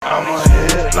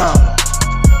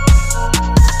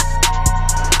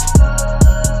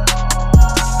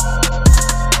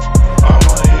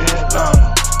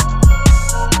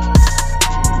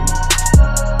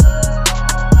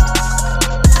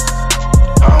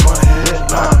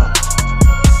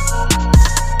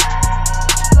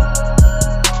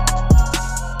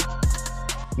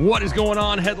What is going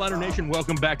on, Headliner Nation?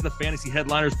 Welcome back to the Fantasy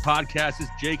Headliners podcast. It's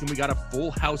Jake, and we got a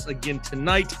full house again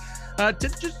tonight to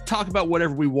just talk about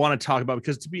whatever we want to talk about,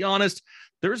 because to be honest,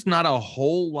 there's not a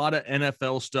whole lot of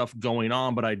NFL stuff going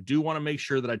on, but I do want to make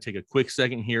sure that I take a quick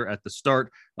second here at the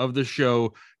start of the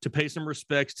show to pay some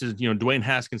respects to, Dwayne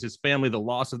Haskins, his family. The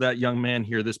loss of that young man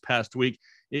here this past week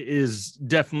is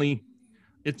definitely,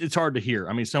 it's hard to hear.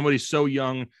 I mean, somebody so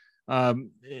young,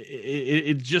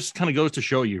 it just kind of goes to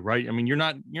show you, right? I mean, you're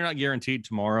not guaranteed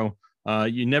tomorrow.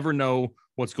 You never know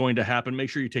what's going to happen. Make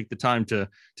sure you take the time to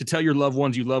tell your loved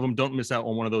ones you love them. Don't miss out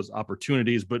on one of those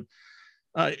opportunities. But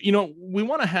we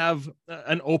want to have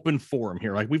an open forum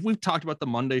here. Like we've talked about, the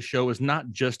Monday show is not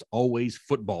just always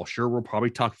football. Sure, we'll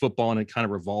probably talk football and it kind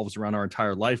of revolves around our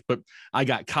entire life. But I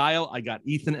got Kyle, I got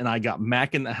Ethan, and I got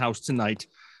Mac in the house tonight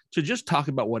to just talk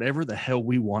about whatever the hell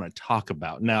we want to talk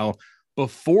about. Now,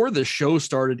 before the show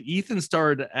started, Ethan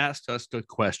started to ask us a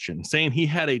question, saying he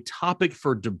had a topic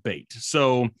for debate.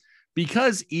 So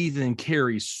because Ethan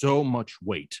carries so much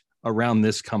weight around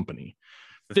this company,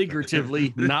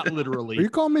 figuratively, not literally. Are you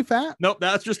calling me fat? Nope,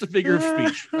 that's just a figure of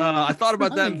speech. I thought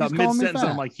about that about mid-sentence,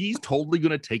 and I'm like, he's totally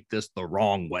going to take this the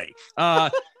wrong way.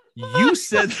 You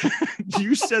said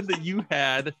that you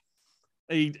had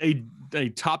a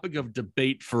topic of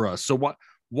debate for us. So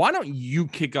why don't you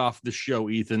kick off the show,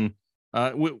 Ethan,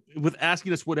 with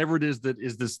asking us whatever it is that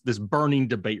is this burning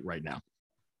debate right now?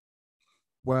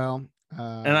 Well,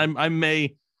 and I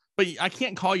may, but I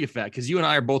can't call you fat because you and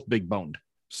I are both big boned.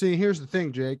 See, here's the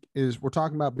thing, Jake, is we're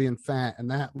talking about being fat,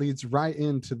 and that leads right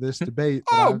into this debate.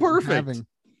 Oh, perfect. Having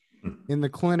in the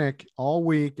clinic all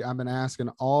week, I've been asking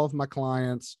all of my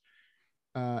clients,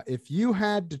 if you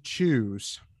had to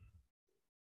choose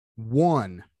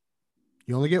one,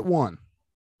 you only get one,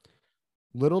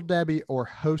 Little Debbie or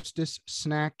Hostess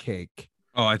snack cake.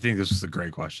 Oh, I think this is a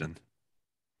great question.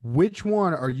 Which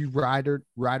one are you ride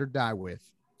or die with?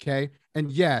 Okay. And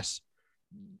yes,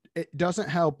 it doesn't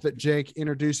help that Jake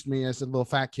introduced me as a little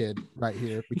fat kid right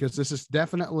here, because this is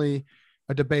definitely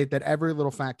a debate that every little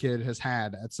fat kid has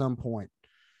had at some point.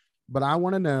 But I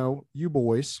want to know, you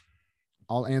boys,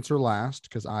 I'll answer last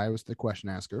because I was the question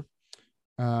asker.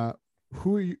 What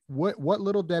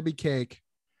Little Debbie cake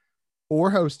or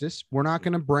Hostess, we're not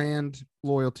going to brand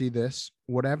loyalty this,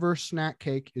 whatever snack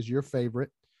cake is your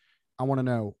favorite, I want to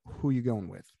know who you going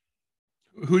with.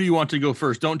 Who do you want to go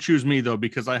first? Don't choose me though,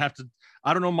 because I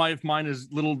don't know if mine is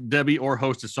Little Debbie or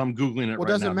Hostess, so I'm Googling it. Well,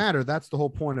 it doesn't matter. That's the whole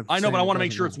point of. I know, but I want to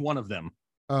make sure it's one of them.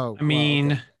 Oh, I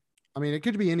mean, okay. It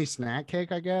could be any snack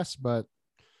cake, I guess, but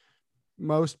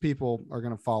most people are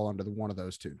going to fall under one of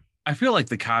those two. I feel like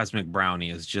the Cosmic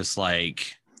Brownie is just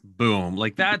like, boom.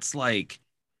 Like that's like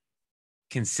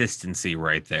consistency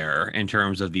right there in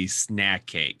terms of these snack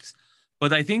cakes.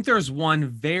 But I think there's one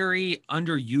very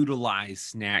underutilized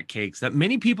snack cakes that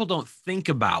many people don't think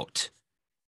about,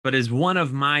 but is one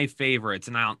of my favorites.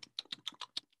 And I'll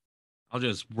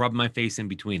just rub my face in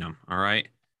between them. All right.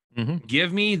 Mm-hmm.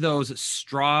 Give me those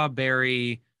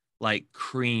strawberry like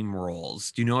cream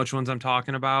rolls. Do you know which ones I'm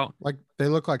talking about? Like they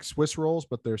look like Swiss rolls,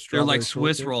 but they're like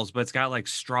Swiss rolls, but it's got like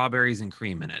strawberries and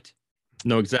cream in it.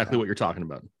 Know exactly what you're talking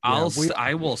about.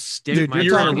 I will stick my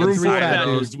you're in a room full of inside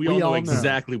those. We all know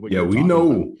exactly what you're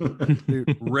talking about.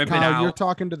 Dude, Rip Kyle, it out. You're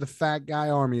talking to the fat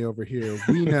guy army over here.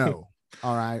 We know.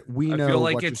 All right. We know.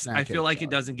 I feel like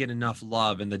it doesn't get enough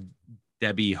love in the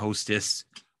Debbie Hostess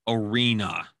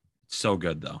arena. So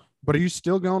good though. But are you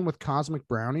still going with Cosmic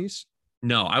Brownies?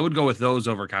 No, I would go with those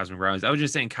over Cosmic Brownies. I was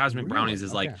just saying Cosmic Brownies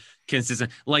is like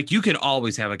consistent. Like you could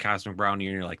always have a Cosmic Brownie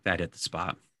and you're like, that hit the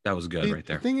spot. That was good right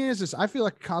there. The thing is I feel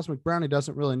like a Cosmic Brownie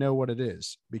doesn't really know what it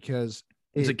is, because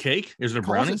is it cake? Is it a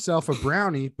brownie? It calls itself a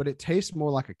brownie, but it tastes more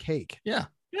like a cake. Yeah.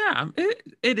 Yeah,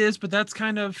 it is, but that's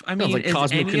kind of, like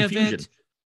cosmic confusion.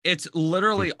 It's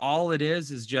literally all it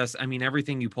is just,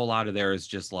 everything you pull out of there is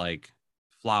just like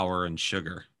flour and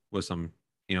sugar with some,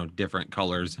 different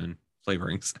colors and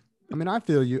flavorings. I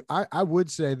feel you. I would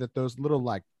say that those little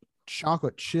like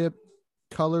chocolate chip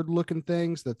colored looking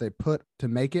things that they put to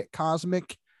make it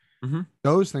cosmic,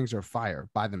 those things are fire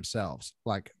by themselves.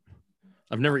 Like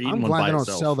I've never eaten I'm one glad by they don't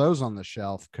itself. sell those on the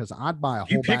shelf, because I'd buy a whole.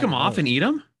 You pick them off and eat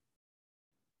them?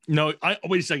 No,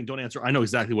 wait a second. Don't answer. I know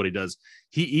exactly what he does.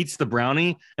 He eats the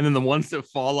brownie, and then the ones that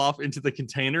fall off into the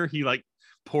container, he like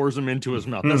pours them into his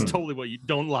mouth. That's totally what you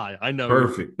don't lie. I know.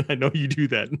 Perfect. I know you do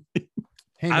that.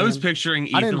 Hey, I was picturing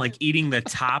Ethan like eating the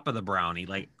top of the brownie.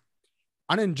 Like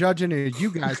I didn't judge any of you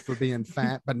guys for being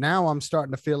fat, but now I'm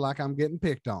starting to feel like I'm getting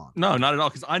picked on. No, not at all.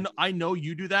 Because I know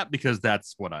you do that because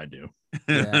that's what I do.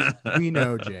 Yeah, we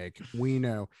know, Jake. We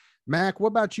know. Mac, what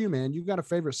about you, man? You got a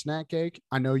favorite snack cake?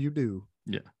 I know you do.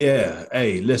 Yeah.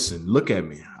 Hey, listen, look at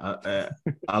me.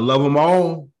 I love them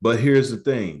all, but here's the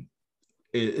thing.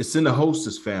 It's in the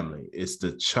Hostess family. It's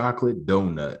the chocolate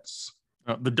donuts.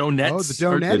 The donuts. Oh,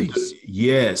 the donettis.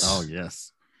 Yes. Oh,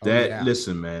 yes.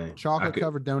 Listen, man. Chocolate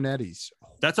covered donettis.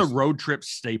 That's a road trip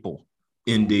staple.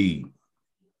 Indeed.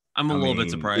 I'm a little bit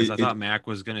surprised. I thought Mac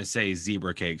was going to say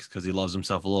zebra cakes because he loves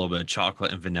himself a little bit of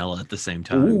chocolate and vanilla at the same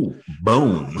time. Ooh,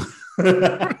 boom.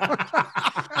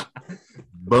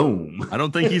 Boom. I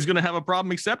don't think he's going to have a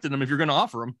problem accepting them if you're going to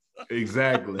offer them.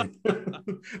 Exactly.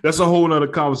 That's a whole nother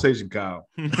conversation, Kyle.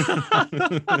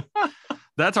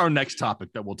 That's our next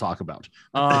topic that we'll talk about.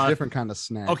 A different kind of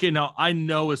snack. Okay, now I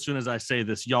know as soon as I say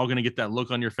this, y'all going to get that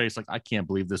look on your face like, I can't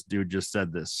believe this dude just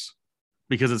said this,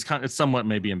 because it's somewhat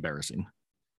maybe embarrassing.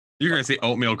 You're going to say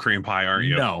oatmeal cream pie, aren't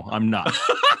you? No, I'm not.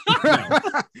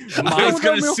 I was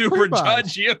going to super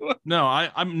judge you. No,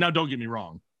 I'm now. Don't get me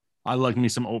wrong. I like me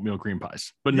some oatmeal cream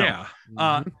pies, but no.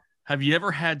 Yeah. Have you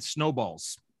ever had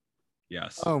snowballs?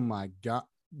 Yes. Oh my God,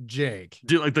 Jake.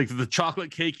 Do like the chocolate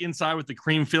cake inside with the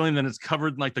cream filling, then it's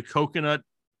covered in like the coconut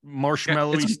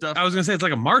marshmallowy stuff. I was gonna say it's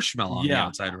like a marshmallow on the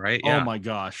outside, right? Yeah. Oh my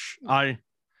gosh, I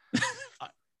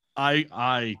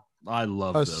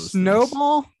love those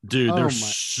snowball, things. Dude. They're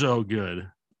so good,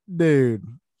 dude.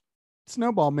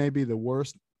 Snowball may be the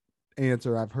worst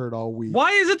answer I've heard all week.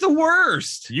 Why is it the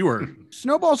worst?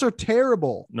 Snowballs are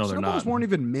terrible. No, they're Snowballs not. Weren't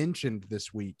even mentioned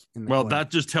this week. That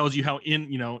just tells you how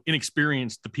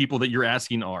inexperienced the people that you're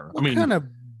asking are. What kind of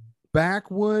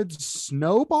backwoods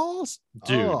snowballs,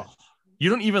 dude? Ugh. You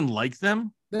don't even like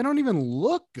them? They don't even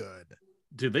look good.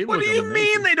 Dude, they what look do you amazing.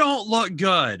 mean they don't look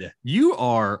good?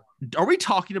 Are we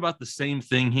talking about the same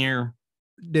thing here?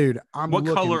 Dude, what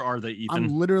color are they, Ethan? I'm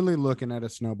literally looking at a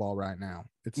snowball right now.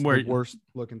 It's the worst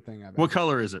looking thing I've ever. What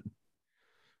color is it?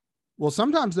 Well,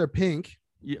 sometimes they're pink.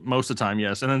 Yeah, most of the time,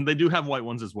 yes. And then they do have white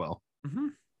ones as well. Mm-hmm.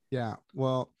 Yeah.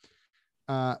 Well,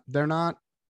 they're not.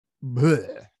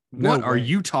 Bleh. What are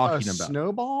you talking about?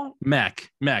 Snowball? Mac.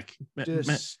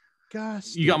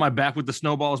 Disgusting. You got my back with the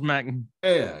snowballs, Mac?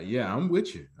 Yeah, I'm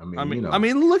with you. I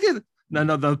mean, look at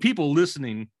the people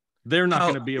listening. They're not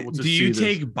going to be able to. Do you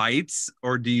see take bites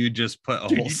or do you just put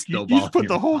a whole snowball? You just put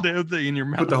the whole damn thing in your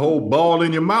mouth. Put the whole ball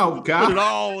in your mouth, Kyle. Put it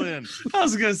all in. I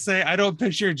was gonna say I don't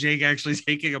picture Jake actually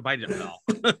taking a bite. No.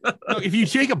 If you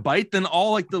take a bite, then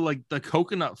all like the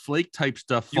coconut flake type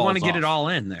stuff. You want to get it all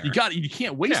in there. You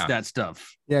can't waste that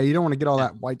stuff. Yeah, you don't want to get all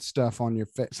that white stuff on your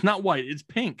face. It's not white. It's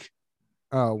pink.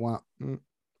 Oh well.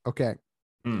 Okay.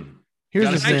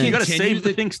 Here's the thing. You got to save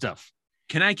the pink stuff.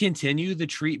 Can I continue the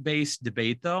treat-based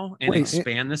debate though and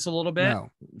expand this a little bit? No.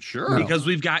 Sure. Because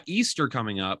we've got Easter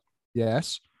coming up.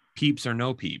 Yes. Peeps or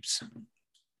no peeps?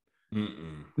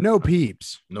 No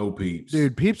peeps. No peeps.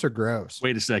 Dude, peeps are gross.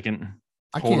 Wait a second.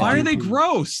 Why are they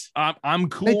gross? I'm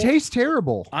cool. They taste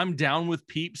terrible. I'm down with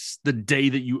peeps the day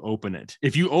that you open it.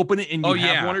 If you open it and you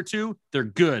have one or two, they're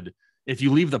good. If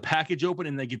you leave the package open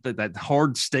and they get that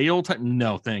hard stale type,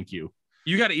 no, thank you.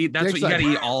 You got to eat. That's Jake's what you got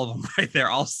to eat. All of them right there.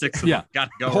 All 6 of them. Got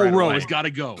to go. The whole right row away. has got to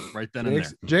go right then and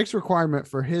there. Jake's requirement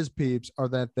for his peeps are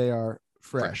that they are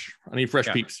fresh. I need fresh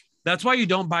peeps. That's why you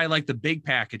don't buy like the big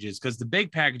packages, because the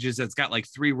big packages that's got like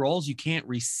 3 rolls, you can't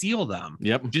reseal them.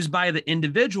 Yep. Just buy the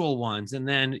individual ones and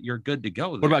then you're good to go.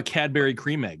 What about Cadbury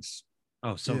cream eggs?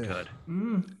 Oh, so good.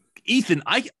 Ethan,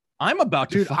 I'm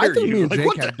about to fire I think you. me and Like, Jake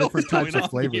what the have hell different is types going of on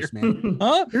flavors, here? man.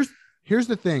 Huh? Here's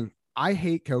the thing. I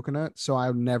hate coconut, so I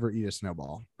would never eat a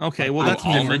snowball. Okay, well, that's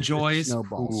Almond Joys.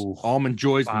 Snowballs. Ooh, Almond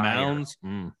Joys, Fire. Mounds.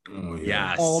 Oh,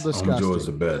 Yes. All disgusting. Almond Joy is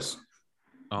the best.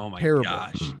 Oh my Terrible.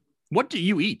 gosh. What do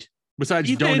you eat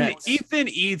besides donuts? Ethan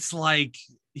eats like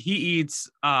he eats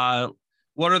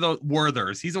what are the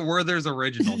Werthers? He's a Werther's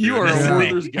original. You are a isn't he?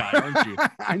 Werther's guy, aren't you?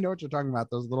 I know what you're talking about.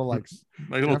 Those little like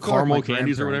Little I feel caramel my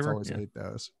candies or grandparents whatever. Always Yeah.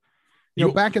 ate those. You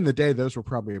know, back in the day, those were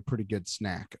probably a pretty good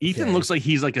snack. Ethan okay? looks like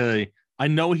he's like I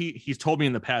know he's told me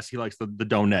in the past he likes the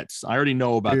donuts. I already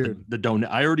know about the donut.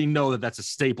 I already know that that's a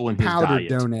staple in his powdered diet.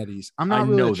 donutties. I'm not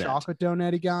really a chocolate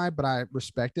donutty guy, but I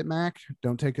respect it, Mac.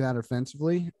 Don't take that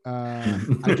offensively. I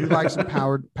do like some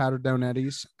powdered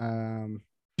donutties.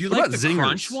 Do you What like about the Zingers?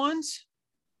 crunch ones?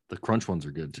 The crunch ones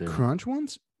are good too. Crunch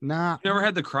ones? Nah. You never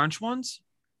had the crunch ones?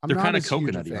 They're kind of as huge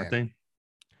a coconutty, aren't fan. they?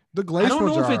 The I glazed don't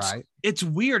ones know are if all right. it's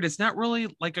weird. It's not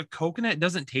really like a coconut. It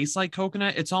doesn't taste like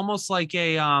coconut. It's almost like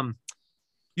a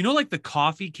you know, like the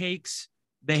coffee cakes.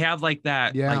 They have like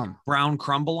that like brown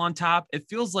crumble on top. It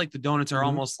feels like the donuts are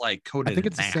almost like coated. I think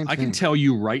it's the same I can thing. tell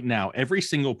you right now, every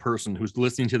single person who's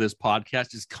listening to this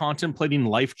podcast is contemplating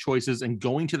life choices and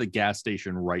going to the gas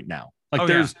station right now. Like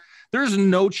there's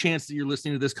no chance that you're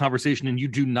listening to this conversation and you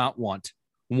do not want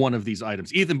one of these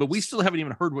items, Ethan. But we still haven't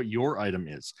even heard what your item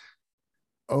is.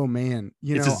 Oh man,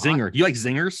 It's a zinger. You like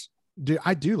zingers?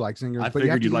 I do like zingers, I but you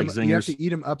have figured you'd like You have zingers. to eat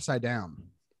them upside down.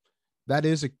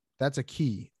 That's a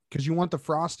key because you want the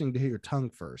frosting to hit your tongue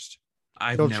first.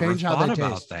 I've It'll never change how thought they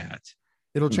about taste. that.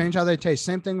 It'll change how they taste.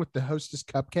 Same thing with the Hostess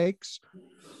cupcakes.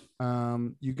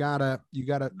 You gotta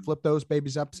flip those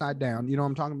babies upside down. You know what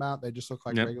I'm talking about? They just look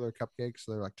like Yep. regular cupcakes.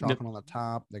 They're like chocolate on the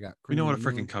top. They got We know what a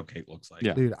cream. freaking cupcake looks like.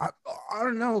 Yeah. Dude, I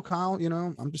don't know, Kyle. You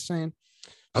know, I'm just saying.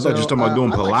 I thought you were talking about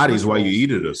doing I like Pilates Swiss while you rolls.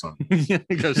 eat it or something.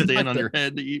 You gotta stand on your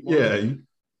head to eat one. Yeah.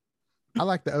 I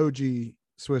like the OG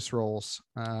Swiss rolls.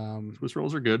 Swiss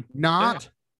rolls are good. Not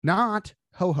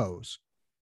ho-hos.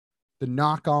 The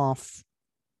knockoff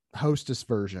Hostess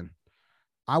version.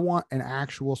 I want an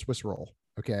actual Swiss roll.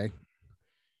 Okay.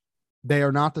 They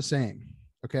are not the same.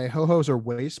 Okay. Ho-hos are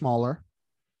way smaller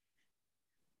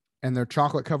and they're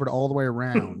chocolate covered all the way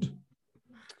around.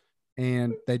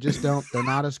 And they're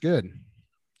not as good.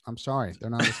 I'm sorry. They're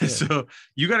not as good. So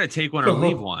you got to take one or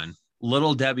leave one.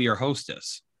 Little Debbie or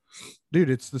Hostess. Dude,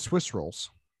 it's the Swiss rolls.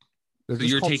 They're So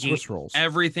just you're called taking Swiss rolls.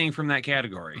 everything from that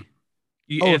category.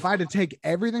 If I had to take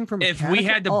everything from if we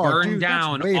had to oh, burn dude, that's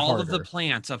down way all of the harder.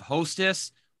 plants of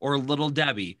Hostess or Little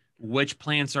Debbie, which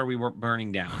plants are we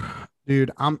burning down?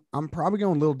 Dude, I'm probably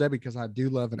going Little Debbie because I do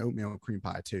love an oatmeal cream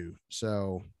pie too.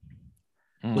 So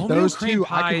with Oatmeal those cream two, I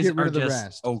can pies get rid are of the just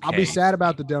rest. I'll okay. be sad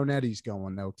about the Donettis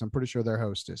going though, because I'm pretty sure they're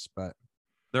Hostess. But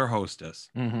They're Hostess.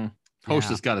 Mm-hmm.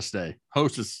 Hostess got to stay.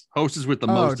 Hostess with the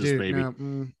mostest, dude,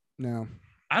 baby. No.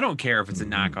 I don't care if it's a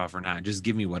knockoff or not. Just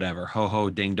give me whatever. Ho ho,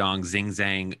 ding dong, zing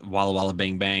zang, walla walla,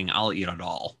 bang bang. I'll eat it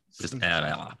all. Just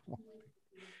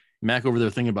Mac over there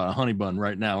thinking about a honey bun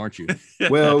right now, aren't you?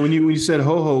 Well, when you said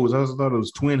ho-hos, I thought it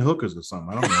was twin hookers or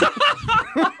something. I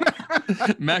don't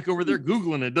know. Mac over there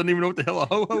Googling it. Doesn't even know what the hell a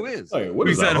ho-ho is. Like, what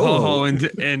we is a said ho ho,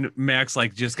 and Max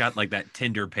like just got like that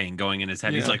Tinder ping going in his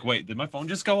head. He's Yeah. like, wait, did my phone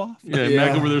just go off? Yeah, Yeah.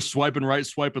 Mac over there swiping right,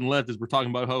 swiping left as we're talking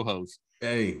about ho-hos.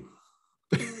 Hey.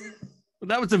 But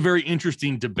that was a very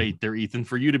interesting debate there, Ethan,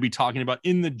 for you to be talking about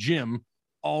in the gym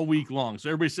all week long. So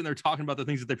everybody's sitting there talking about the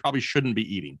things that they probably shouldn't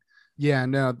be eating. Yeah,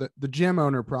 no, the gym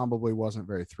owner probably wasn't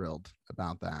very thrilled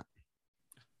about that.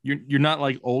 You're not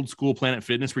like old school Planet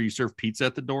Fitness where you serve pizza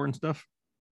at the door and stuff.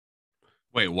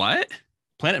 Wait, what?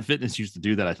 Planet Fitness used to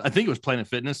do that. I think it was Planet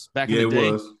Fitness back Yeah, in the it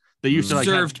day. was. They used to like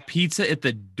have- Served pizza at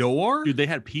the door? dude, they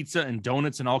had pizza and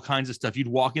donuts and all kinds of stuff. You'd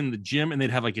walk in the gym and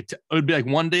they'd have like it would be like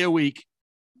one day a week.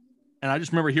 And I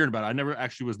just remember hearing about it. I never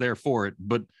actually was there for it,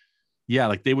 but yeah,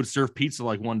 like they would serve pizza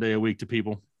like one day a week to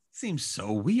people. Seems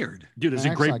so weird. Dude, it's a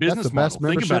Max, great like, that's business the best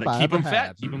model. Think about membership it. I Keep them ever fat.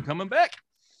 had. Keep them coming back.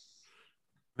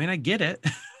 I mean, I get it.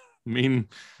 I mean,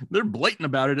 they're blatant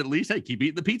about it at least. Hey, keep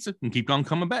eating the pizza and keep on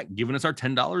coming back, giving us our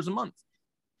 $10 a month.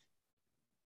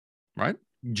 Right?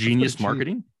 Genius cheap.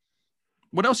 marketing.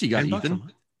 What else you got, $10 a Ethan?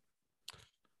 month.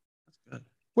 That's good.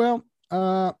 Well,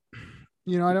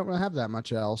 you know, I don't really have that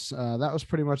much else. That was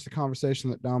pretty much the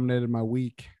conversation that dominated my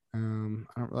week. I don't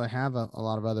really have a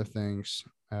lot of other things.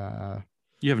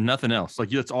 You have nothing else. Like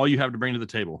that's all you have to bring to the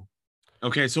table.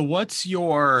 Okay, so what's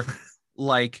your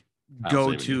like I'll save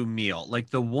go-to meal? Like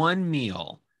the one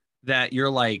meal that you're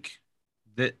like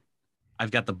that I've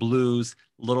got the blues,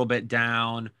 a little bit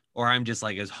down, or I'm just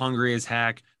like as hungry as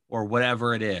heck, or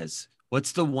whatever it is.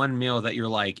 What's the one meal that you're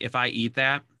like, if I eat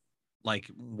that, like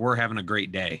we're having a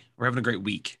great day. We're having a great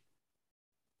week.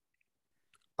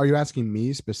 Are you asking me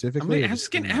I'm specifically? or just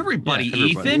asking anyone? everybody, Yeah,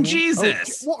 everybody. Ethan. Oh,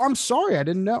 Jesus. well, I'm sorry. I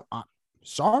didn't know.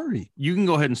 Sorry. You can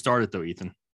go ahead and start it though,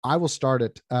 Ethan. I will start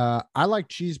it. I like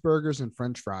cheeseburgers and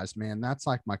French fries, man. That's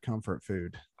like my comfort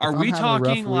food. If Are I'm we having a rough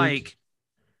talking week- like,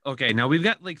 okay, now we've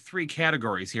got like 3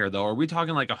 categories here though. Are we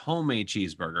talking like a homemade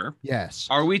cheeseburger? Yes.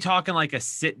 Are we talking like a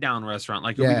sit down restaurant?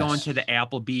 Like, are we going Yes. to the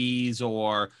Applebee's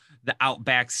or the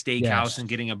Outback Steakhouse Yes. and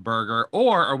getting a burger?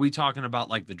 Or are we talking about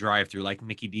like the drive through, like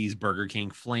Mickey D's, Burger King,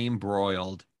 flame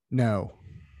broiled? No.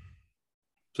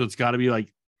 So it's got to be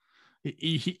like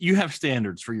you have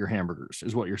standards for your hamburgers,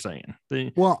 is what you're saying.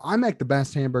 Well, I make the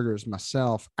best hamburgers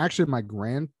myself. Actually, my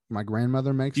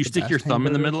grandmother makes. You the stick your best thumb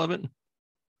in the hamburgers. middle of it.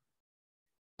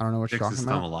 I don't know what you're Sticks talking his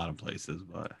thumb a about. lot of places,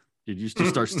 but Dude, you just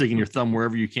start sticking your thumb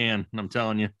wherever you can. And I'm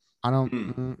telling you, I don't.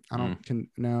 Mm. I don't.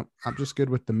 No, I'm just good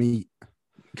with the meat.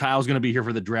 Kyle's going to be here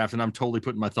for the draft, and I'm totally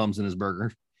putting my thumbs in his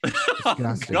burger. oh,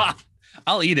 Disgusting. God.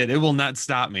 I'll eat it. It will not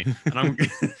stop me. And I'm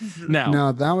Now,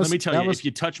 No, that was. let me tell that you, was, if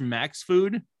you touch Mac's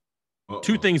food, Uh-oh.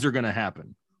 2 things are going to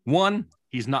happen. 1,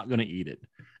 he's not going to eat it.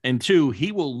 And 2,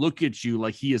 he will look at you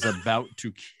like he is about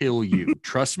to kill you.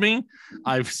 Trust me,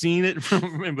 I've seen it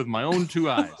with my own 2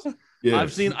 eyes.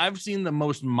 Yes. I've seen the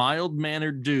most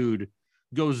mild-mannered dude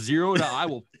go 0 to I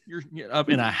will you're up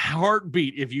in a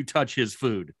heartbeat if you touch his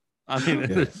food. I mean,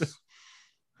 Yes.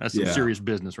 That's some serious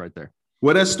business right there.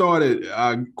 Well, that started,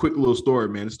 quick little story,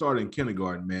 man. It started in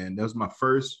kindergarten, man. That was my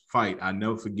first fight. I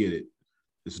never forget it.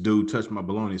 This dude touched my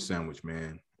bologna sandwich,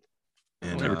 man.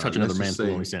 And never touch another man's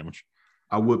bologna sandwich.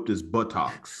 I whipped his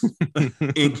buttocks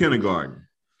in kindergarten.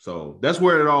 So that's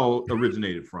where it all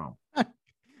originated from.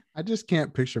 I just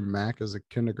can't picture Mac as a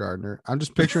kindergartner. I'm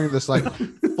just picturing this like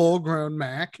full-grown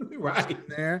Mac right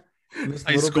there.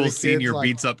 High school senior like,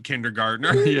 beats up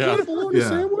kindergartner. Yeah. Bologna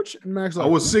sandwich? And Mac's like, I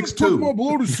was 6'2". My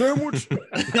bologna sandwich.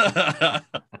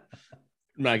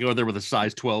 Mac go there with a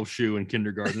size 12 shoe in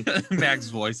kindergarten. Mac's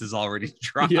voice is already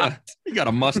dropped. Yeah, you got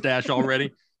a mustache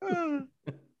already. All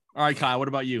right, Kyle, what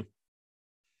about you?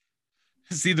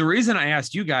 See, the reason I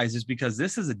asked you guys is because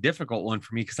this is a difficult one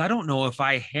for me because I don't know if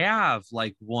I have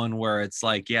like one where it's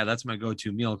like, yeah, that's my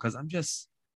go-to meal because I'm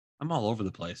all over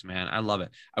the place, man. I love it.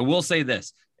 I will say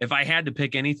this. If I had to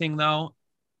pick anything, though,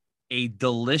 a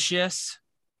delicious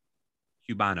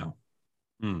Cubano.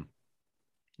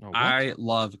 I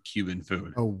love Cuban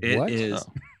food. It is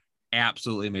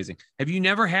absolutely amazing. Have you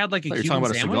never had like a Cuban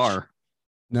sandwich? You're talking about a cigar?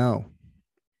 No.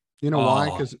 You know why?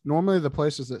 Because normally the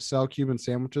places that sell Cuban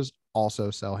sandwiches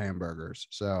also sell hamburgers.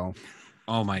 So,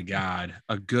 oh my God,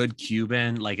 a good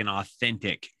Cuban, like an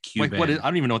authentic Cuban. Like what is, I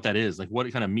don't even know what that is. Like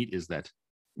what kind of meat is that?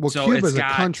 Well, so Cuba's a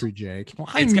country, Jake. Well,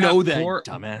 I know that,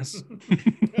 dumbass.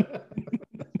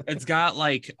 It's got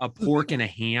like a pork and a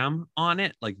ham on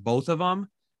it, like both of them.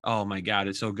 Oh my God,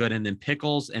 it's so good. And then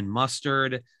pickles and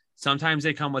mustard. Sometimes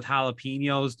they come with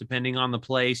jalapenos, depending on the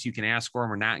place. You can ask for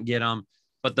them or not get them.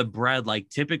 But the bread, like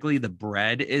typically the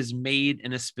bread is made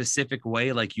in a specific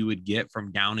way, like you would get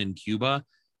from down in Cuba.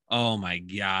 Oh my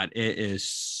God, it is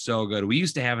so good. We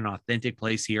used to have an authentic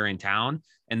place here in town,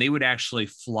 and they would actually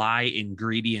fly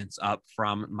ingredients up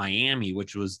from Miami,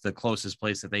 which was the closest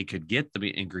place that they could get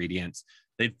the ingredients.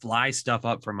 They'd fly stuff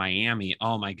up from Miami.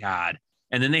 Oh my God.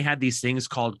 And then they had these things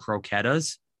called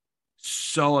croquetas.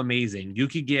 So amazing. You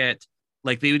could get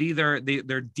like, they would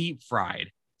they're deep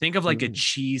fried. Think of like a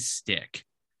cheese stick,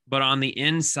 but on the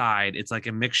inside, it's like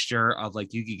a mixture of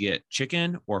like, you could get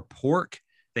chicken or pork.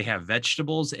 They have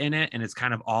vegetables in it, and it's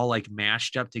kind of all like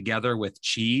mashed up together with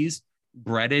cheese,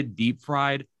 breaded, deep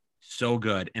fried. So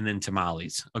good. And then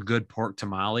tamales, a good pork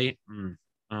tamale.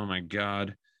 Oh my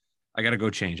God. I got to go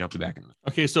change. I'll be back in a minute.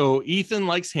 Okay. So Ethan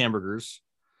likes hamburgers.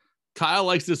 Kyle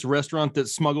likes this restaurant that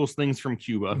smuggles things from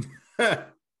Cuba.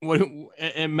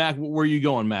 And Mac, where are you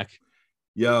going, Mac?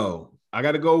 Yo, I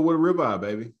got to go with a ribeye,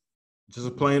 baby. Just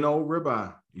a plain old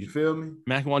ribeye. You feel me?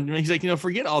 Mac wanted, he's like,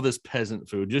 forget all this peasant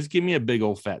food. Just give me a big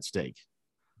old fat steak.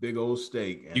 Big old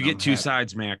steak. You get two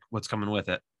sides, Mac. What's coming with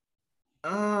it?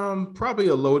 Probably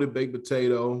a loaded baked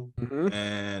potato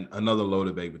and another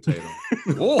loaded baked potato.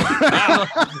 Oh,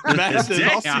 Matt says,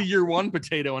 I'll see your one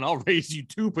potato and I'll raise you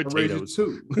two potatoes.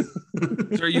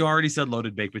 Sir, you already said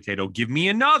loaded baked potato. Give me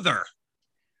another.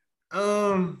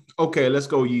 Okay, let's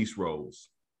go yeast rolls.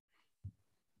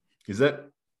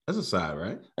 That's a side,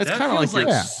 right? That's kind of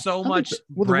like so much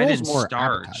bread and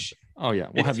starch. Oh yeah.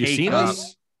 Well, have you seen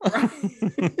us?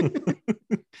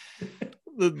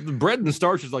 The bread and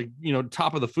starch is like,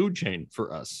 top of the food chain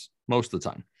for us most of the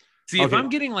time. See, if I'm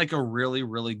getting like a really,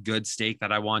 really good steak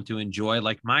that I want to enjoy,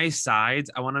 like my sides,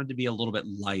 I want them to be a little bit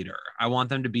lighter. I want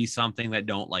them to be something that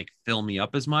don't like fill me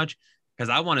up as much, because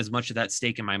I want as much of that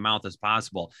steak in my mouth as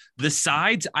possible. The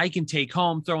sides I can take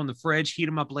home, throw in the fridge, heat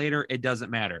them up later. It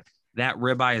doesn't matter. That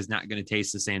ribeye is not going to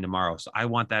taste the same tomorrow. So I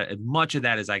want that, as much of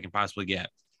that as I can possibly get.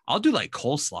 I'll do like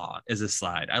coleslaw as a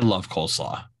side. I love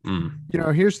coleslaw.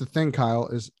 Here's the thing, Kyle,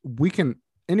 is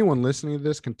anyone listening to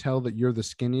this can tell that you're the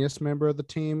skinniest member of the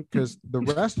team, because the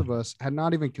rest of us had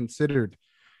not even considered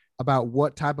about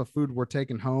what type of food we're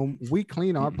taking home. We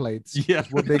clean our plates. Yeah.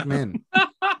 We're big men.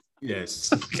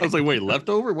 Yes. I was like, wait,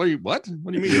 leftover? What do you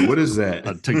mean? What is that?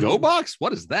 A to-go box?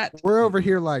 What is that? We're over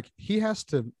here like he has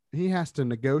to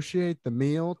negotiate the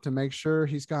meal to make sure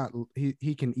he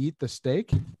can eat the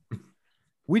steak.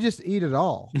 We just eat it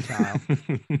all, Kyle.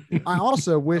 I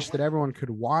also wish that everyone could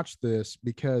watch this,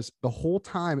 because the whole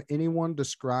time anyone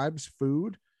describes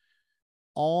food,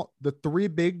 all the three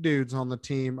big dudes on the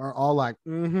team are all like,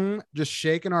 just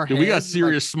shaking our heads. We got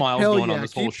serious smiles going on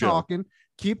this whole show.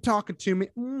 Keep talking to me.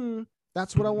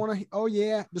 That's what I want to. Oh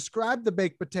yeah. Describe the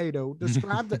baked potato.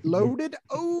 Describe the loaded.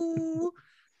 Oh,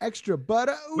 extra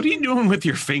butter. Ooh. What are you doing with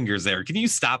your fingers there? Can you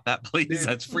stop that, please?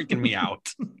 That's freaking me out.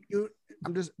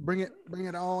 I'm just bring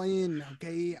it all in.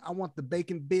 Okay. I want the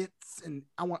bacon bits and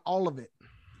I want all of it.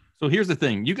 So here's the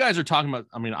thing. You guys are talking about,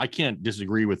 I can't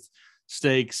disagree with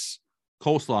steaks.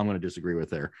 Coleslaw, I'm going to disagree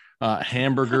with there.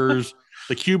 Hamburgers,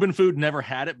 the Cuban food, never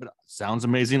had it, but it sounds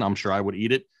amazing. I'm sure I would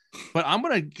eat it. But I'm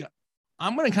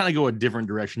I'm going to kind of go a different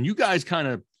direction. You guys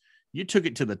you took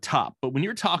it to the top, but when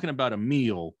you're talking about a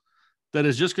meal that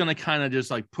is just going to kind of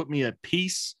just like put me at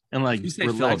peace and like You say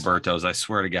relax. Filiberto's, I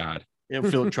swear to God. Yeah,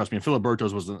 trust me,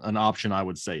 Filiberto's was an option. I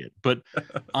would say it, but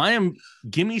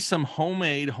give me some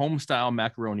homemade home style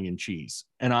macaroni and cheese,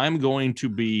 and I'm going to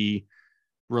be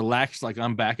relaxed like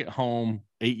I'm back at home,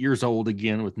 8 years old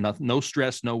again, with no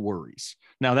stress, no worries.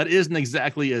 Now that isn't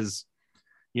exactly as,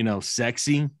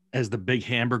 sexy as the big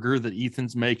hamburger that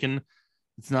Ethan's making.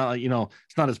 It's not like,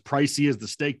 it's not as pricey as the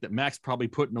steak that Mac's probably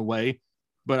putting away,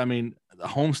 but I mean, the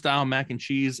home style mac and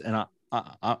cheese. And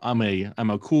I'm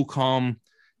a cool, calm,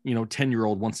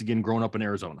 10-year-old once again, growing up in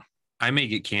Arizona. I may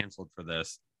get canceled for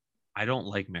this. I don't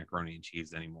like macaroni and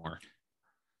cheese anymore.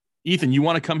 Ethan, you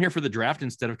want to come here for the draft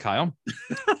instead of Kyle?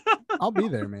 I'll be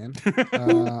there, man.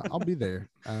 I'll be there.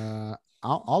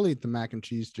 I'll eat the mac and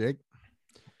cheese, Jake.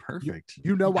 Perfect.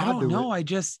 You know I I don't do know.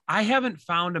 it. I haven't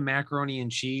found a macaroni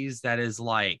and cheese that is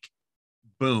like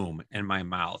boom in my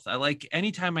mouth. I like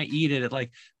anytime I eat it,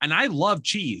 and I love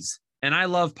cheese and I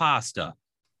love pasta,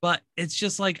 but it's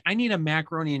just like I need a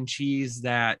macaroni and cheese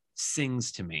that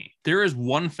sings to me. There is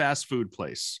one fast food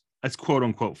place that's quote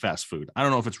unquote fast food. I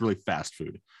don't know if it's really fast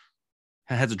food.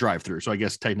 It has a drive-through, so I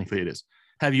guess technically it is.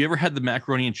 Have you ever had the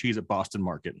macaroni and cheese at Boston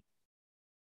Market?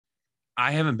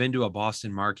 I haven't been to a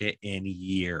Boston Market in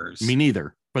years. Me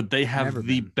neither, but they have Never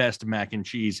the been. best mac and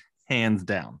cheese, hands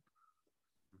down.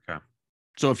 Okay.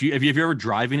 So if you're ever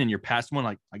driving and you're past one,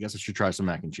 like, I guess I should try some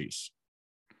mac and cheese,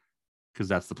 because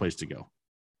that's the place to go.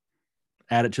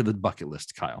 Add it to the bucket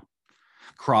list, Kyle.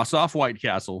 Cross off White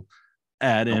Castle,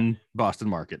 add in Boston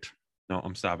Market. No,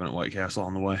 I'm stopping at White Castle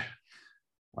on the way.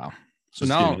 Wow. So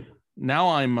Just now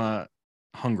I'm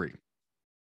hungry.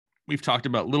 We've talked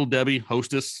about Little Debbie,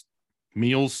 Hostess,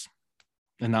 meals,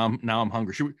 and now I'm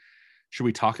hungry. Should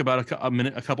we talk about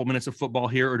a couple minutes of football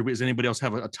here, or does anybody else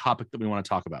have a topic that we want to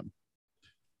talk about?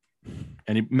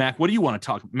 Mac, what do you want to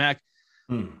talk? Mac,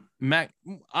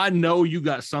 I know you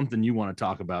got something you want to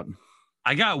talk about.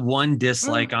 I got one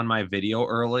dislike on my video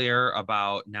earlier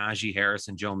about Najee Harris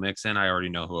and Joe Mixon. I already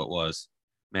know who it was.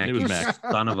 Mac, It was you Mac.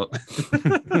 son of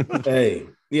a. Hey,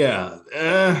 yeah.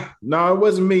 No, it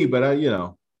wasn't me, but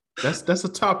that's a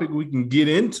topic we can get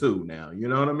into now. You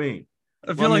know what I mean?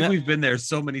 I feel like we've been there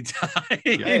so many times.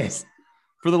 Yes.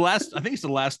 For I think it's the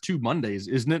last 2 Mondays,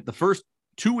 isn't it? The first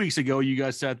 2 weeks ago, you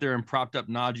guys sat there and propped up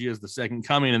Najee as the second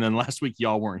coming, and then last week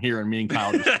y'all weren't here, and me and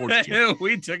Kyle just torched you.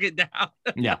 We took it down.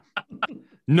 Yeah.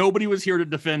 Nobody was here to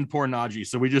defend poor Najee,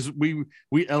 so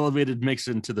we elevated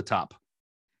Mixon to the top.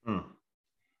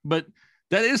 But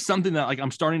that is something that I'm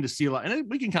starting to see a lot, and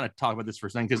we can kind of talk about this for a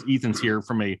second because Ethan's here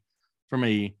from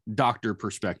a doctor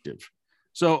perspective.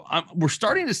 So we're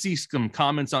starting to see some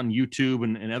comments on YouTube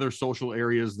and other social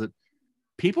areas that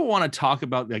people want to talk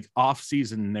about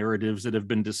off-season narratives that have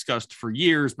been discussed for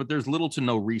years, but there's little to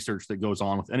no research that goes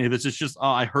on with any of this. It's just,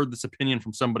 I heard this opinion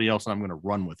from somebody else and I'm going to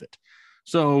run with it.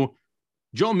 So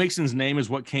Joe Mixon's name is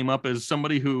what came up as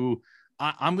somebody who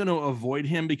I'm going to avoid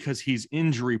him because he's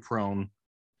injury prone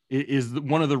is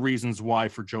one of the reasons why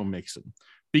for Joe Mixon,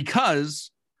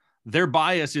 because their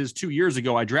bias is 2 years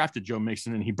ago, I drafted Joe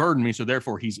Mixon and he burdened me. So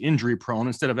therefore he's injury prone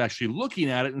instead of actually looking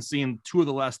at it and seeing 2 of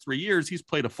the last 3 years, he's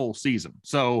played a full season.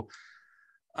 So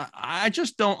I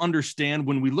just don't understand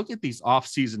when we look at these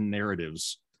off-season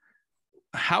narratives,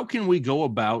 how can we go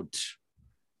about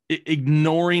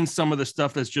ignoring some of the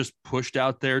stuff that's just pushed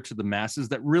out there to the masses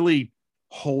that really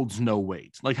holds no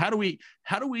weight? Like, how do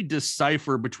we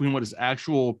decipher between what is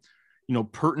actual,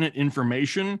 pertinent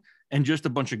information and just a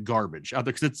bunch of garbage out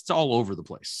there? Because it's all over the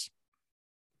place.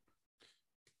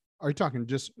 Are you talking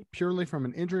just purely from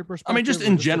an injury perspective? I mean, just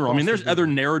in general. I mean, there's across the other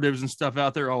board? narratives and stuff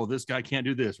out there. Oh, this guy can't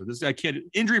do this, or this guy can't.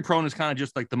 Injury prone is kind of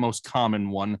just like the most common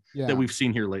one that we've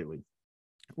seen here lately.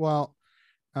 Well,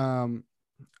 I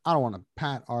don't want to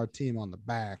pat our team on the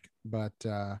back, but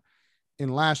in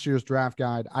last year's draft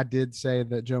guide, I did say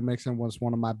that Joe Mixon was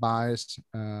one of my buys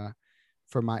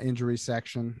for my injury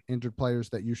section, injured players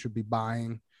that you should be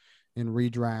buying in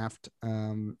redraft.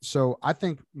 So I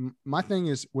think my thing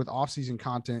is with off-season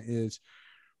content is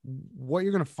what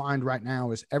you're going to find right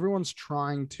now is everyone's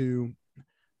trying to,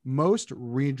 most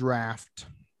redraft,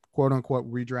 quote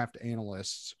unquote, redraft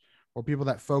analysts or people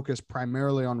that focus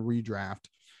primarily on redraft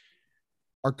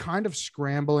are kind of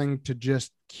scrambling to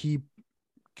just keep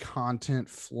content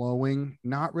flowing,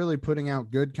 not really putting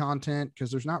out good content because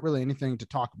there's not really anything to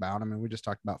talk about. I mean, we just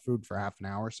talked about food for half an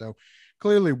hour. So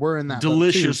clearly we're in that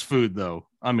delicious food though.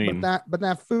 I mean, but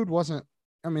that food wasn't,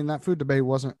 I mean, that food debate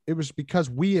wasn't, it was because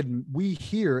we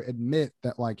here admit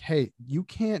that hey, you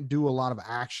can't do a lot of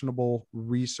actionable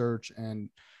research and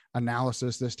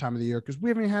analysis this time of the year because we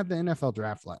haven't even had the NFL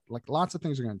draft yet. Like lots of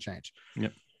things are going to change.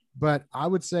 Yep. But I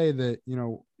would say that, you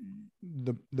know,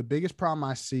 the biggest problem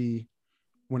I see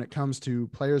when it comes to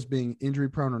players being injury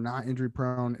prone or not injury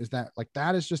prone is that like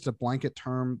that is just a blanket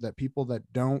term that people that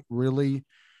don't really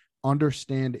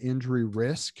understand injury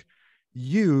risk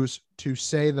use to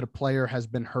say that a player has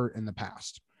been hurt in the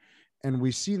past. And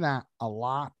we see that a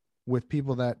lot with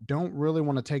people that don't really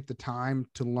want to take the time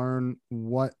to learn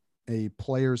what a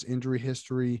player's injury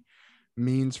history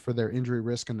means for their injury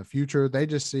risk in the future. They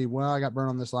just see, well, I got burned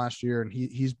on this last year and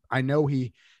I know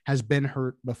he has been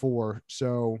hurt before,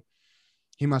 so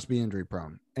he must be injury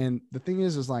prone. And the thing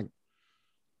is like,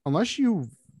 unless you've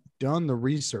done the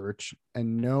research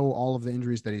and know all of the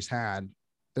injuries that he's had,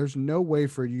 there's no way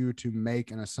for you to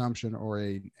make an assumption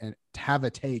or have a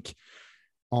take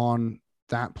on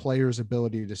that player's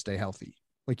ability to stay healthy.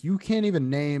 Like you can't even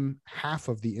name half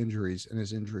of the injuries in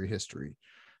his injury history.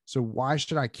 So why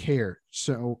should I care?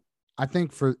 So I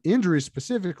think for injuries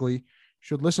specifically,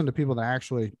 should listen to people that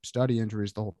actually study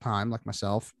injuries the whole time, like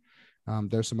myself.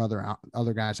 There's some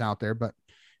other guys out there, but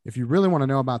if you really want to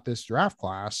know about this draft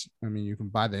class, I mean, you can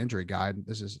buy the injury guide.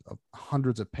 This is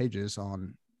hundreds of pages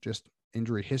on just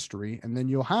injury history, and then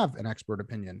you'll have an expert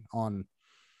opinion on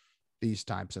these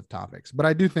types of topics. But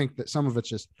I do think that some of it's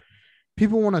just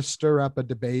people want to stir up a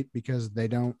debate because they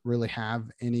don't really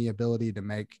have any ability to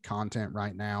make content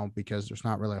right now because there's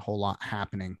not really a whole lot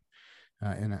happening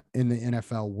in the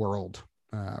NFL world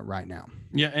right now.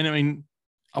 Yeah, and I mean,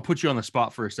 I'll put you on the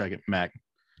spot for a second, Mac.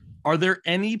 Are there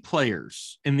any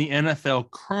players in the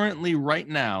NFL currently right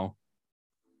now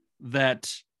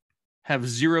that have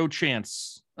zero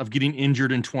chance of getting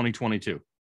injured in 2022?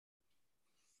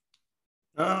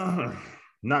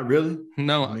 Not really.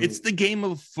 No, I mean, it's the game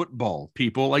of football,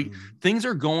 people. Like things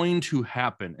are going to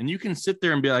happen, and you can sit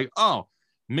there and be like, "Oh,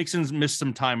 Mixon's missed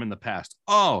some time in the past.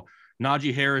 Oh,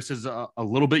 Najee Harris is a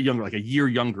little bit younger, like a year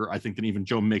younger, I think, than even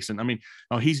Joe Mixon. I mean,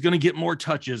 he's going to get more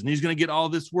touches and he's going to get all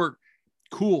this work.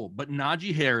 Cool. But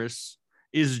Najee Harris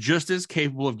is just as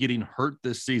capable of getting hurt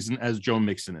this season as Joe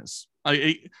Mixon is.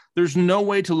 There's no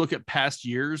way to look at past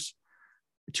years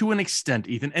to an extent,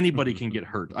 Ethan. Anybody can get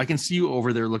hurt. I can see you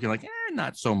over there looking like,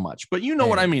 not so much. But you know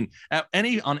what I mean?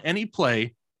 On any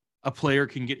play, a player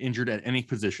can get injured at any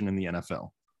position in the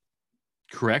NFL.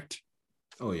 Correct?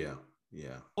 Oh, yeah.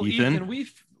 Yeah. Well, Ethan,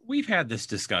 we've had this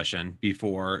discussion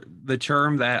before. The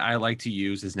term that I like to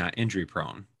use is not injury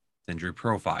prone, it's injury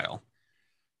profile.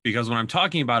 Because when I'm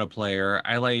talking about a player,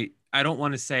 I don't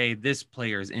want to say this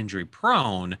player is injury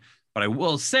prone, but I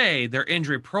will say their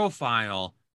injury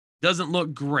profile doesn't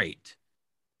look great.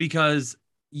 Because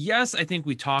yes, I think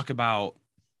we talk about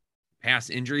past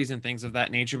injuries and things of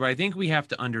that nature, but I think we have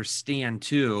to understand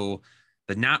too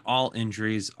that not all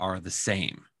injuries are the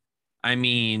same. I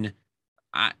mean,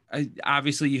 I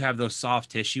obviously you have those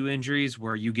soft tissue injuries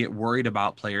where you get worried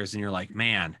about players and you're like,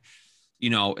 man, you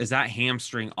know, is that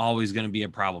hamstring always going to be a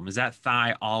problem? Is that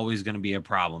thigh always going to be a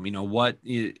problem? You know,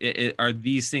 are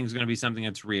these things going to be something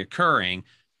that's reoccurring?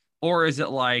 Or is it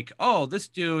like, oh, this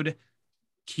dude,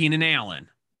 Keenan Allen,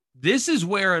 this is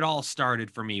where it all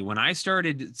started for me when I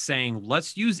started saying,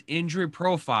 let's use injury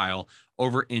profile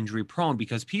over injury prone,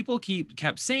 because people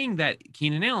kept saying that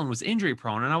Keenan Allen was injury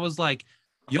prone. And I was like,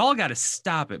 y'all got to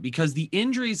stop it, because the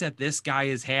injuries that this guy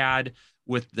has had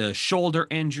with the shoulder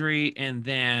injury and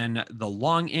then the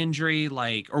lung injury,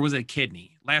 or was it a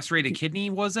kidney? Lacerated kidney,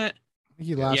 was it? I think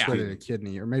he lacerated a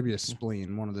kidney or maybe a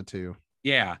spleen, one of the two.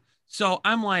 Yeah. So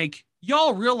I'm like,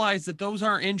 y'all realize that those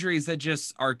aren't injuries that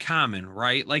just are common,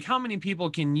 right? Like, how many people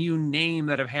can you name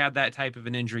that have had that type of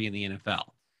an injury in the NFL?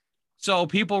 So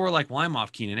people were like, well, I'm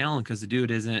off Keenan Allen because the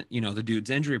dude isn't, the dude's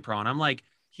injury prone. I'm like,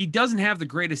 he doesn't have the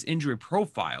greatest injury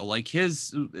profile.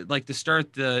 To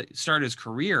start his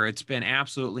career, it's been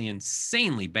absolutely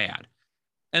insanely bad.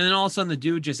 And then all of a sudden the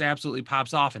dude just absolutely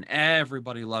pops off and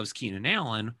everybody loves Keenan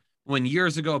Allen, when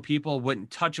years ago people wouldn't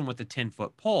touch him with a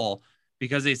 10-foot pole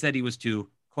because they said he was too,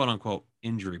 quote unquote,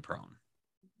 injury prone.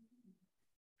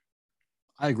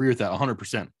 I agree with that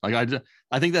 100%.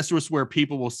 I think that's just where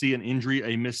people will see an injury,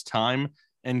 a missed time,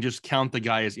 and just count the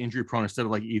guy as injury prone instead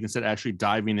of, like Ethan said, actually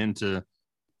diving into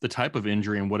the type of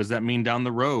injury and what does that mean down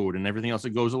the road and everything else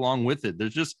that goes along with it.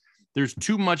 There's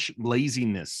too much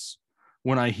laziness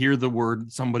when I hear the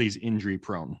word somebody's injury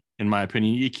prone, in my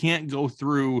opinion. You can't go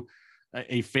through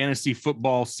a fantasy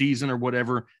football season or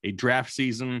whatever, a draft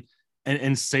season,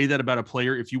 and say that about a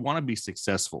player if you want to be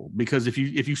successful. Because if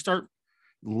you start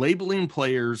labeling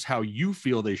players how you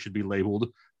feel they should be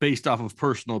labeled based off of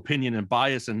personal opinion and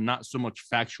bias and not so much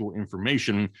factual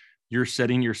information, you're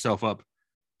setting yourself up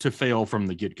to fail from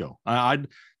the get-go.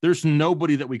 There's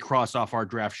nobody that we cross off our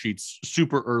draft sheets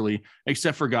super early,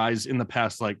 except for guys in the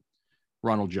past like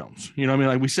Ronald Jones. You know what I mean?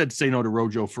 Like we said, say no to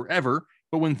Rojo forever,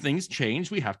 but when things change,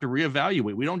 we have to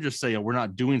reevaluate. We don't just say, oh, we're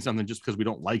not doing something just because we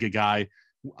don't like a guy.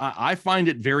 I find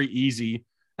it very easy.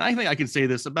 And I think I can say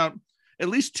this about at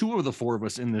least two of the four of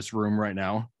us in this room right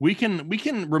now. We can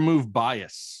remove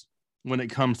bias when it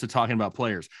comes to talking about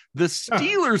players. The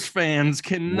Steelers fans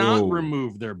cannot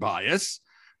remove their bias,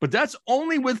 but that's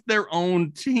only with their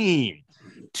own team.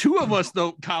 Two of us,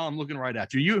 though, Kyle, I'm looking right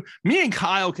at you. Me and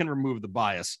Kyle can remove the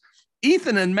bias.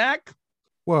 Ethan and Mac.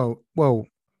 Whoa.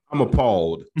 I'm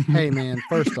appalled. Hey, man,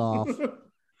 first off,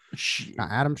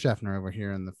 Adam Scheffner over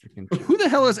here in the freaking. Who the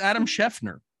hell is Adam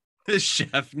Scheffner?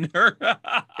 Scheffner.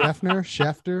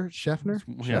 Scheffner?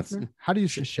 Yes. How do you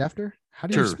say Schefter? How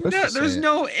do you supposed to say there's it?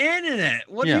 no N in it.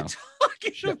 What are you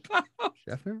talking about?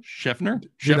 Scheffner?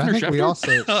 Dude, I think Scheffner? we all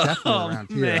say it Scheffner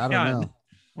around here. Man. I don't know.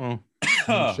 Well,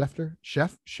 Schefter?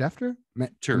 Schefter?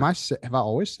 Sure. Have I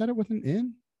always said it with an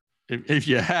N? if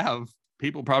you have,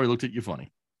 people probably looked at you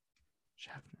funny.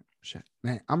 Scheffner.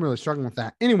 Man, I'm really struggling with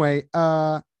that. Anyway,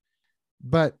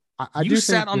 but I you do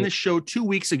sat think on that, this show 2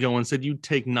 weeks ago and said you'd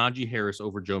take Najee Harris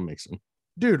over Joe Mixon.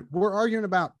 dude, we're arguing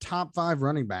about top 5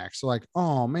 running backs. So like,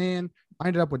 oh man, I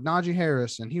ended up with Najee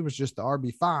Harris and he was just the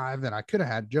RB5 and I could have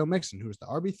had Joe Mixon, who was the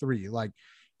RB3. Like,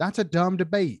 that's a dumb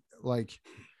debate. Like,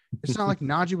 it's not like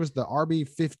Najee was the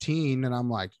RB15 and I'm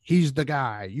like, he's the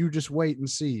guy. You just wait and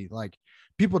see. Like,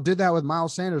 people did that with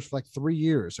Miles Sanders for like 3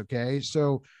 years. Okay.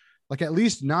 So like, at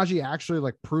least Najee actually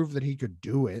like proved that he could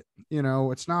do it. You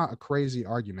know, it's not a crazy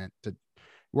argument to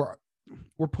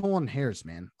we're pulling hairs,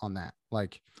 man, on that.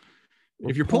 Like,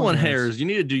 if you're pulling hairs, you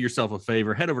need to do yourself a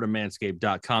favor. Head over to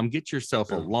manscaped.com, get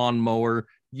yourself a lawnmower,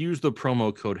 use the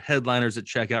promo code headliners at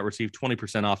checkout, receive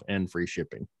 20% off and free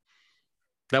shipping.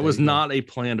 That was not a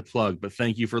planned plug, but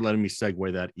thank you for letting me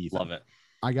segue that, Ethan. Love it.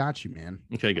 I got you, man.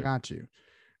 Okay, good. I got you.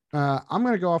 I'm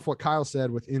going to go off what Kyle said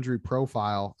with injury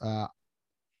profile.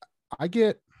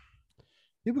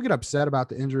 People get upset about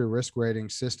the injury risk rating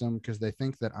system because they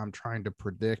think that I'm trying to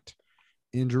predict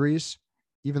injuries,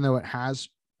 even though it has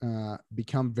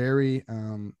become very,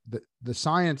 the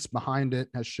science behind it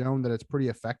has shown that it's pretty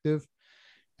effective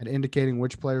at indicating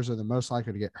which players are the most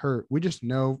likely to get hurt. We just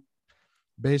know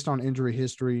based on injury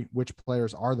history, which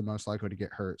players are the most likely to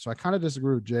get hurt. So I kind of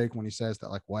disagree with Jake when he says that,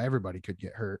 like, well, everybody could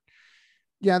get hurt.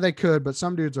 Yeah, they could, but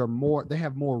some dudes they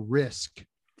have more risk.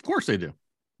 Of course they do.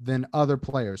 Than other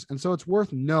players. And so it's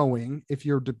worth knowing if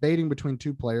you're debating between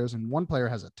two players and one player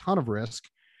has a ton of risk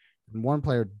and one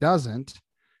player doesn't,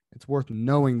 it's worth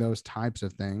knowing those types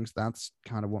of things. That's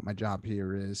kind of what my job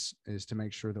here is to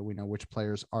make sure that we know which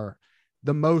players are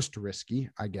the most risky,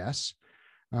 I guess,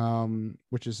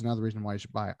 which is another reason why you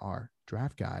should buy our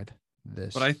draft guide.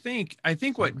 But I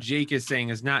think what Jake is saying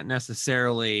is not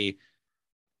necessarily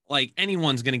like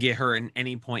anyone's going to get hurt at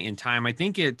any point in time. I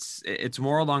think it's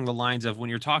more along the lines of when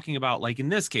you're talking about, like in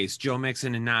this case, Joe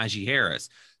Mixon and Najee Harris.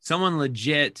 Someone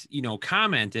legit,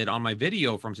 commented on my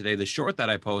video from today, the short that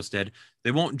I posted,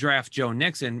 they won't draft Joe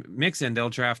Mixon, they'll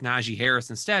draft Najee Harris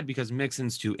instead because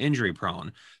Mixon's too injury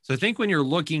prone. So I think when you're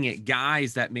looking at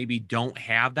guys that maybe don't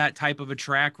have that type of a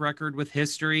track record with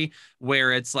history,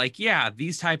 where it's like, yeah,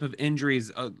 these type of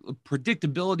injuries,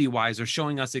 predictability wise, are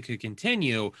showing us it could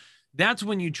continue. That's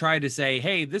when you try to say,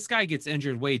 hey, this guy gets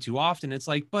injured way too often. It's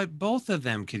like, but both of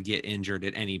them could get injured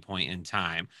at any point in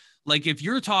time. Like if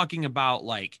you're talking about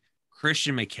like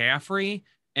Christian McCaffrey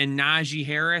and Najee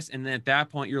Harris, and then at that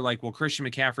point you're like, well, Christian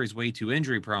McCaffrey is way too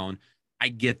injury prone. I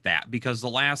get that because the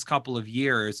last couple of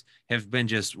years have been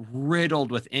just riddled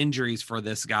with injuries for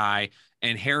this guy.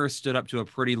 And Harris stood up to a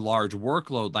pretty large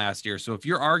workload last year. So if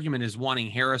your argument is wanting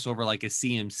Harris over like a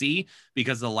CMC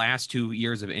because the last 2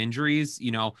 years of injuries,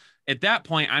 at that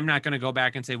point, I'm not going to go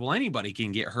back and say, well, anybody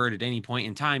can get hurt at any point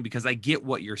in time because I get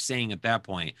what you're saying at that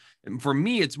point. And for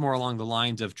me, it's more along the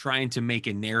lines of trying to make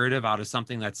a narrative out of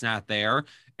something that's not there.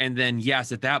 And then,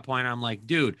 yes, at that point, I'm like,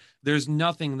 dude, there's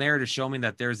nothing there to show me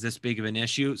that there's this big of an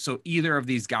issue. So either of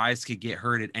these guys could get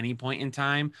hurt at any point in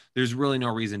time. There's really no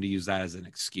reason to use that as an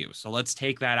excuse. So let's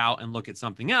take that out and look at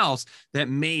something else that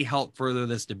may help further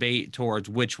this debate towards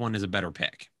which one is a better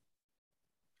pick.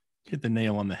 Hit the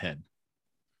nail on the head.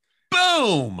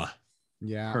 Boom.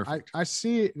 Yeah, I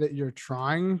see that you're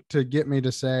trying to get me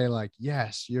to say like,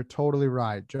 yes, you're totally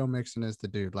right. Joe Mixon is the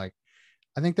dude. Like,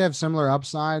 I think they have similar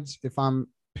upsides. If I'm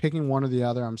picking one or the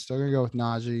other, I'm still going to go with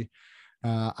Najee.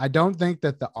 I don't think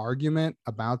that the argument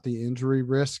about the injury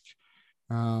risk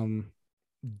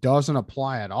doesn't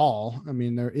apply at all. I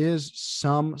mean, there is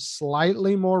some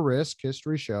slightly more risk,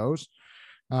 history shows,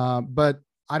 but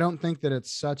I don't think that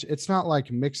it's not like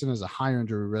Mixon is a high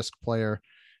injury risk player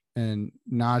and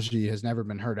Najee has never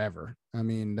been hurt ever. I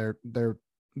mean,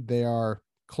 they are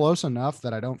close enough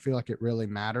that I don't feel like it really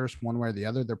matters one way or the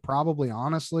other. They're probably,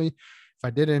 honestly, if I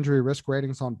did injury risk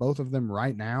ratings on both of them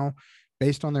right now,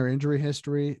 based on their injury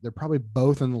history, they're probably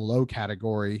both in the low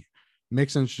category.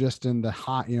 Mixon's just in the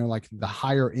high, like the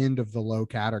higher end of the low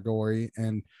category,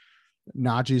 and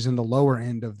Najee's in the lower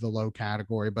end of the low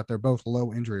category, but they're both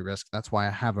low injury risk. That's why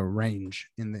I have a range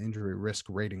in the injury risk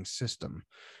rating system,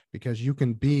 because you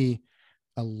can be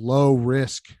a low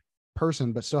risk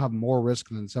person, but still have more risk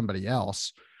than somebody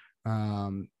else.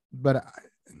 But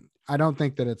I don't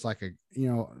think that it's like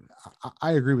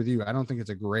I agree with you. I don't think it's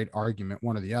a great argument,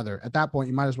 one or the other. At that point,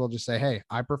 you might as well just say, hey,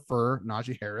 I prefer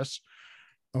Najee Harris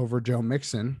over Joe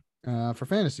Mixon for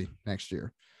fantasy next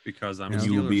year. Because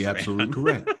you will be absolutely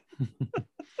correct.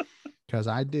 Because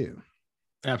I do.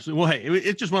 Absolutely. Well, hey,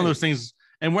 it's just one of those things.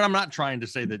 And when I'm not trying to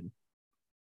say that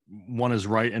one is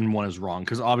right and one is wrong,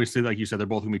 because obviously, like you said, they're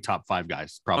both going to be top 5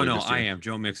 guys. Probably. Oh no, I am.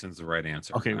 Joe Mixon's the right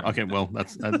answer. Okay. Well,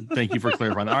 that's thank you for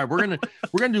clarifying that. All right,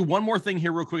 we're gonna do one more thing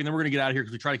here real quick, and then we're gonna get out of here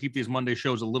because we try to keep these Monday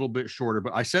shows a little bit shorter.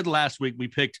 But I said last week we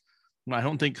picked. I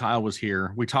don't think Kyle was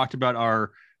here. We talked about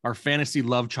our fantasy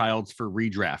love childs for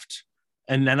redraft.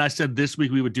 And then I said this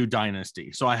week we would do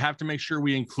Dynasty. So I have to make sure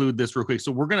we include this real quick.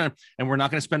 So we're not going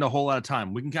to spend a whole lot of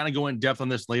time. We can kind of go in depth on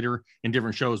this later in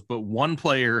different shows. But one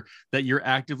player that you're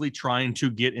actively trying to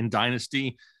get in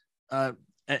Dynasty at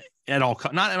all,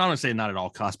 I'm going to say not at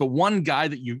all costs, but one guy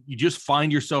that you just find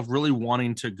yourself really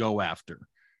wanting to go after.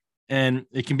 And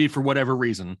it can be for whatever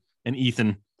reason. And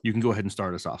Ethan, you can go ahead and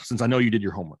start us off since I know you did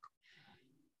your homework.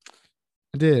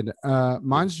 I did.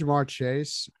 Mine's Ja'Marr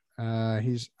Chase.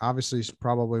 He's obviously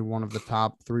probably one of the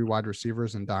top 3 wide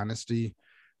receivers in Dynasty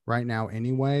right now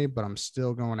anyway, but I'm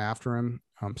still going after him.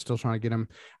 I'm still trying to get him.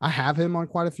 I have him on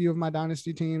quite a few of my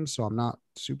Dynasty teams, so I'm not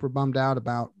super bummed out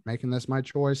about making this my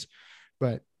choice.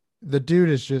 But the dude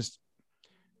is just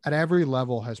at every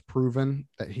level has proven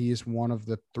that he is one of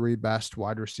the 3 best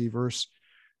wide receivers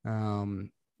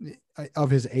of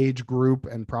his age group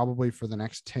and probably for the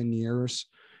next 10 years.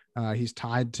 He's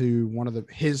tied to one of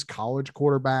his college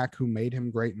quarterback who made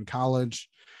him great in college.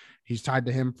 He's tied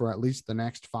to him for at least the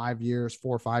next 5 years,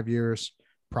 4 or 5 years,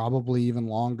 probably even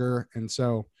longer. And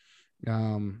so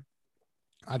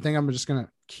I think I'm just going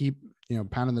to keep,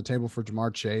 pounding the table for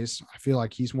Ja'Marr Chase. I feel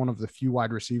like he's one of the few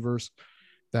wide receivers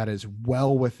that is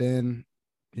well within,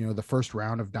 the first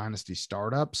round of Dynasty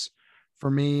startups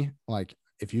for me. Like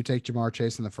if you take Ja'Marr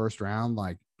Chase in the first round,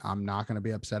 like I'm not going to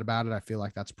be upset about it. I feel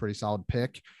like that's a pretty solid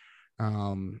pick.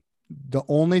 The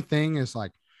only thing is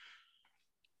like,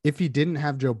 if he didn't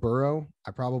have Joe Burrow,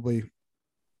 I probably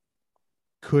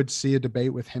could see a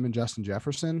debate with him and Justin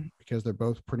Jefferson because they're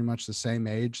both pretty much the same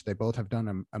age. They both have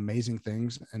done amazing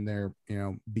things in their,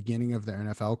 beginning of their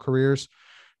NFL careers.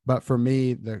 But for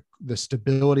me, the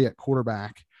stability at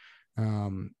quarterback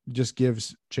just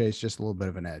gives Chase just a little bit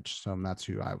of an edge. So that's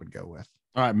who I would go with.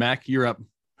 All right, Mac, you're up.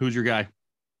 Who's your guy?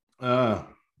 Man,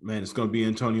 it's going to be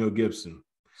Antonio Gibson.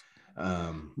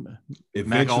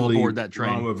 Mac all aboard that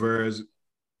train. Rivera's,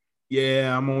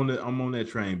 yeah, I'm on that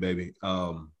train, baby.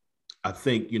 I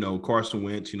think, Carson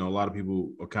Wentz, a lot of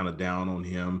people are kind of down on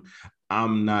him.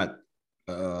 I'm not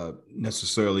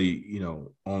necessarily,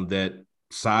 on that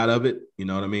side of it. You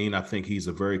know what I mean? I think he's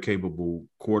a very capable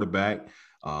quarterback.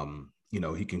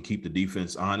 He can keep the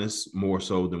defense honest more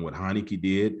so than what Heineke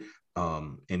did.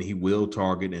 And he will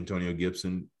target Antonio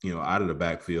Gibson, out of the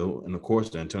backfield. And of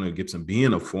course, Antonio Gibson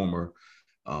being a former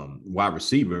wide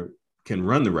receiver can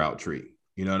run the route tree.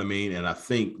 You know what I mean? And I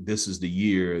think this is the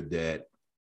year that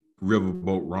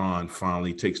Riverboat Ron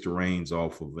finally takes the reins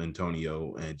off of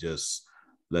Antonio and just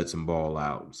lets him ball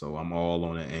out. So I'm all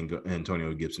on the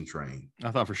Antonio Gibson train.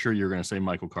 I thought for sure you were going to say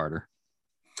Michael Carter.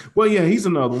 Well, yeah, he's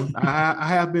another one. I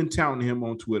have been touting him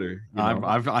on Twitter.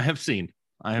 I have seen.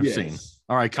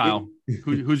 All right, Kyle,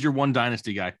 who's your one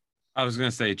Dynasty guy? I was going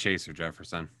to say Chase or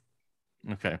Jefferson.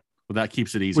 Okay. Well, that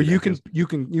keeps it easy. Well,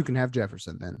 you can have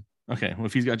Jefferson then. Okay. Well,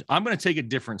 if he's got, I'm going to take a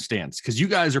different stance because you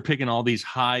guys are picking all these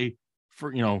high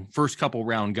for, first couple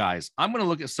round guys. I'm going to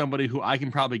look at somebody who I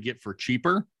can probably get for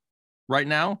cheaper right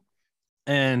now.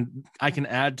 And I can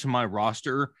add to my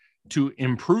roster to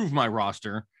improve my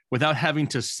roster without having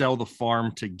to sell the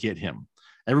farm to get him.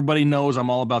 Everybody knows I'm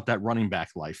all about that running back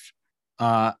life.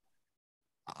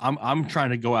 I'm trying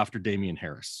to go after Damian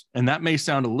Harris. And that may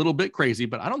sound a little bit crazy,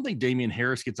 but I don't think Damian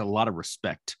Harris gets a lot of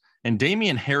respect. And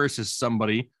Damian Harris is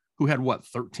somebody who had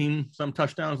 13 some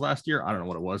touchdowns last year. I don't know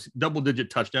what it was.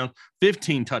 Double-digit touchdowns,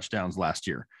 15 touchdowns last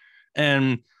year.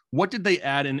 And what did they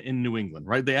add in New England,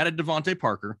 right? They added Devontae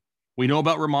Parker, We know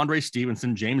about Ramondre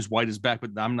Stevenson. James White is back,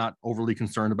 but I'm not overly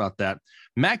concerned about that.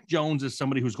 Mac Jones is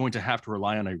somebody who's going to have to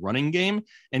rely on a running game,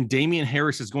 and Damian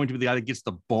Harris is going to be the guy that gets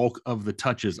the bulk of the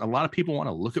touches. A lot of people want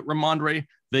to look at Ramondre.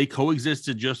 They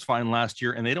coexisted just fine last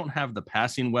year, and they don't have the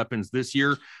passing weapons this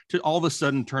year to all of a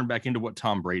sudden turn back into what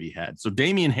Tom Brady had. So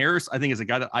Damian Harris, I think, is a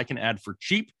guy that I can add for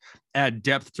cheap, add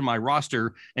depth to my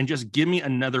roster, and just give me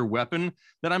another weapon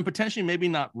that I'm potentially maybe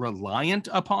not reliant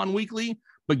upon weekly,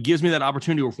 but gives me that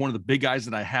opportunity where if one of the big guys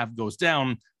that I have goes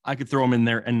down, I could throw him in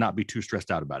there and not be too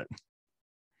stressed out about it.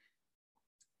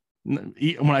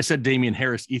 When I said Damian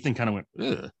Harris, Ethan kind of went,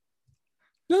 ugh.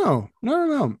 No.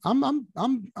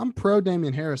 I'm pro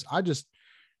Damian Harris.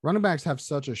 Running backs have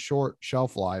such a short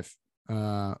shelf life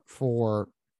for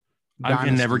I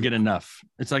can never get enough.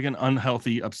 It's like an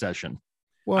unhealthy obsession.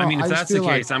 Well, I mean, if that's the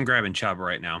case, I'm grabbing Chubb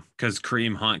right now because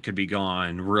Kareem Hunt could be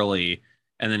gone really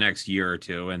in the next year or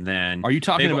two. And then are you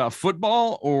talking about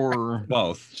football or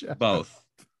both? Both.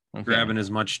 Okay. Grabbing as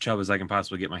much Chubb as I can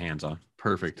possibly get my hands on.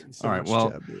 Perfect. All right.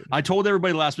 Well, I told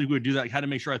everybody last week we would do that. I had to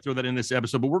make sure I throw that in this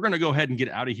episode, but we're going to go ahead and get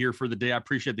out of here for the day. I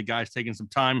appreciate the guys taking some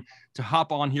time to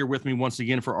hop on here with me once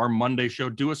again for our Monday show.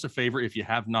 Do us a favor if you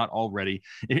have not already.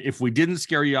 If we didn't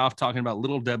scare you off talking about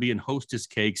Little Debbie and Hostess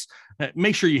cakes,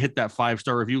 make sure you hit that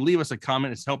 5-star review. Leave us a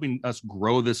comment. It's helping us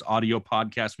grow this audio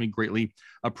podcast. We greatly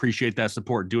appreciate that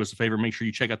support. Do us a favor. Make sure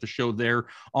you check out the show there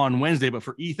on Wednesday. But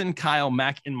for Ethan, Kyle,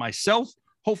 Mac, and myself,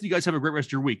 hopefully you guys have a great rest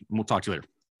of your week, and we'll talk to you later.